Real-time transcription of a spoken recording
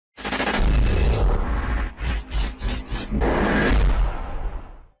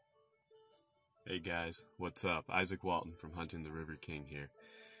guys, what's up? Isaac Walton from Hunting the River King here.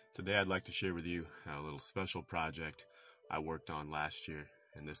 Today I'd like to share with you a little special project I worked on last year,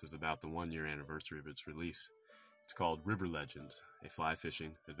 and this is about the 1-year anniversary of its release. It's called River Legends, a fly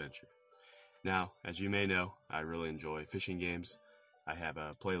fishing adventure. Now, as you may know, I really enjoy fishing games. I have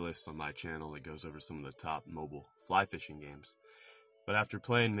a playlist on my channel that goes over some of the top mobile fly fishing games. But after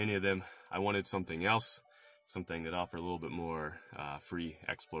playing many of them, I wanted something else, something that offered a little bit more free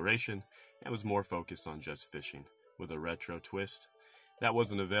exploration and was more focused on just fishing with a retro twist. That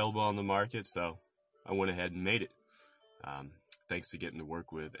wasn't available on the market, so I went ahead and made it. Thanks to getting to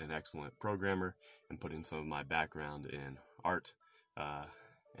work with an excellent programmer and putting some of my background in art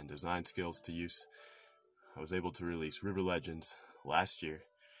and design skills to use, I was able to release River Legends last year.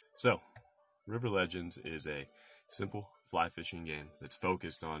 So, River Legends is a simple fly fishing game that's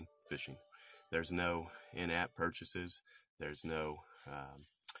focused on fishing. There's no in-app purchases. There's no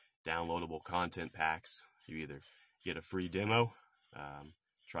downloadable content packs. You either get a free demo,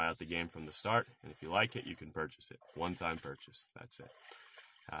 try out the game from the start, and if you like it, you can purchase it. One-time purchase, that's it.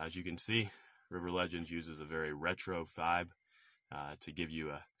 As you can see, River Legends uses a very retro vibe to give you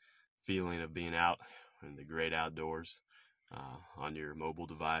a feeling of being out in the great outdoors on your mobile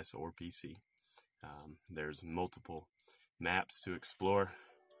device or PC. There's multiple maps to explore,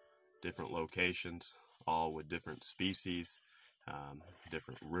 different locations, all with different species,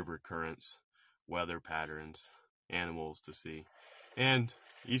 different river currents, weather patterns, animals to see, and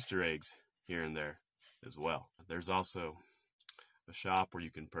Easter eggs here and there as well. There's also a shop where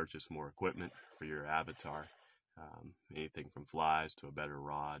you can purchase more equipment for your avatar, anything from flies to a better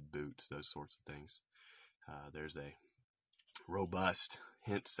rod, boots, those sorts of things. There's a robust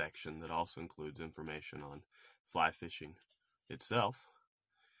hint section that also includes information on fly fishing itself.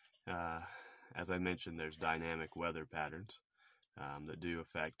 As I mentioned, there's dynamic weather patterns that do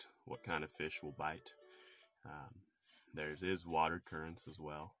affect what kind of fish will bite. There is water currents as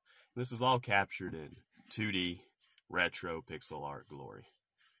well. And this is all captured in 2D retro pixel art glory.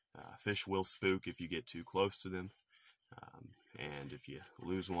 Fish will spook if you get too close to them, and if you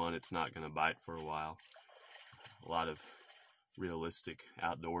lose one, it's not going to bite for a while. A lot of realistic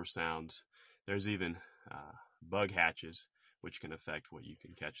outdoor sounds. There's even bug hatches, which can affect what you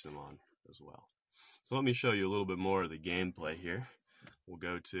can catch them on as well. So let me show you a little bit more of the gameplay here. We'll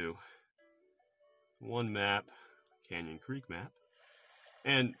go to one map, Canyon Creek map,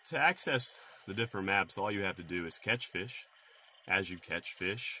 and to access the different maps, all you have to do is catch fish. As you catch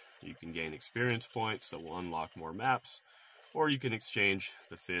fish, you can gain experience points that will unlock more maps, or you can exchange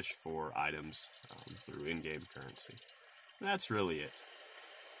the fish for items through in-game currency. And that's really it.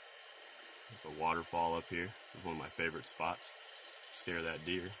 There's a waterfall up here. This is one of my favorite spots. Scare that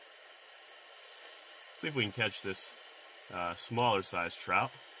deer. See if we can catch this smaller size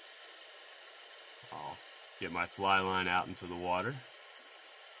trout. I'll get my fly line out into the water.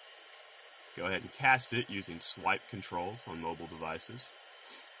 Go ahead and cast it using swipe controls on mobile devices.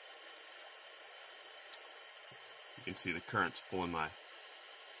 You can see the currents pulling my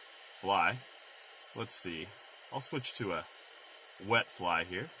fly. Let's see. I'll switch to a wet fly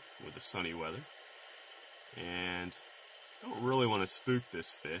here with the sunny weather. And I don't really want to spook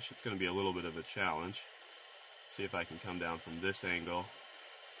this fish. It's going to be a little bit of a challenge. Let's see if I can come down from this angle.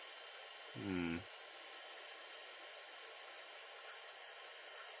 And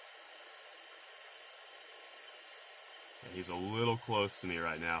he's a little close to me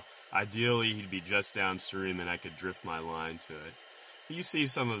right now. Ideally, he'd be just downstream and I could drift my line to it. You see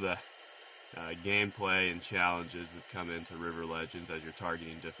some of the gameplay and challenges that come into River Legends as you're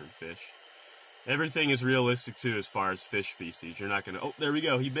targeting different fish. Everything is realistic too as far as fish species. You're not going to... Oh, there we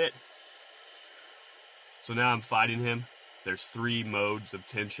go. He bit. So now I'm fighting him. There's 3 modes of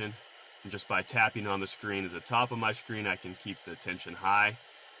tension. And just by tapping on the screen at the top of my screen, I can keep the tension high.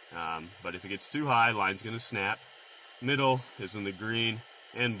 But if it gets too high, line's going to snap. Middle is in the green,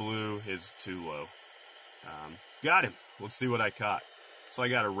 and blue is too low. Got him. Let's see what I caught. So I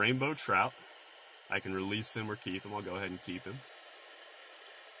got a rainbow trout. I can release him or keep him. I'll go ahead and keep him.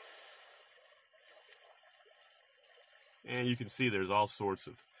 And you can see there's all sorts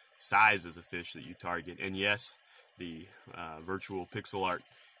of sizes of fish that you target. And yes, the virtual pixel art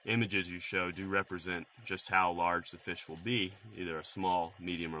images you show do represent just how large the fish will be, either a small,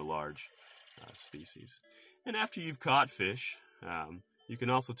 medium, or large species. And after you've caught fish, you can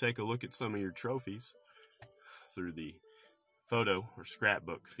also take a look at some of your trophies through the photo or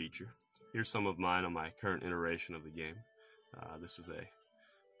scrapbook feature. Here's some of mine on my current iteration of the game. This is a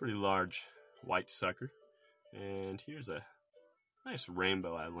pretty large white sucker. And here's a nice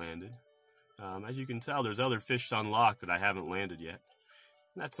rainbow I landed. As you can tell, there's other fish unlocked that I haven't landed yet.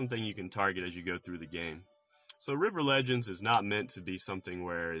 That's something you can target as you go through the game. So River Legends is not meant to be something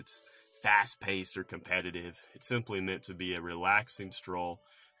where it's fast-paced or competitive. It's simply meant to be a relaxing stroll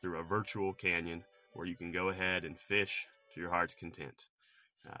through a virtual canyon where you can go ahead and fish to your heart's content.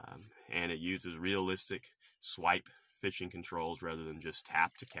 And it uses realistic swipe fishing controls rather than just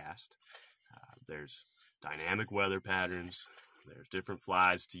tap to cast. There's dynamic weather patterns, there's different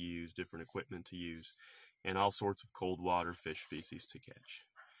flies to use, different equipment to use, and all sorts of cold water fish species to catch.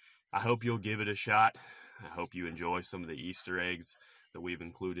 I hope you'll give it a shot. I hope you enjoy some of the Easter eggs that we've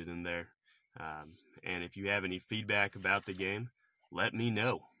included in there. And if you have any feedback about the game, let me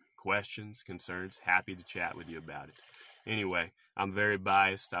know. Questions, concerns, happy to chat with you about it. Anyway, I'm very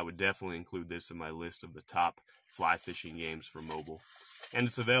biased. I would definitely include this in my list of the top fly fishing games for mobile. And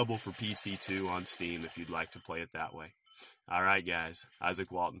it's available for PC too on Steam if you'd like to play it that way. All right, guys.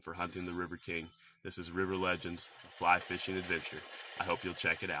 Isaac Walton for Hunting the River King. This is River Legends, a fly fishing adventure. I hope you'll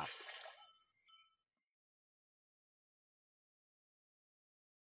check it out.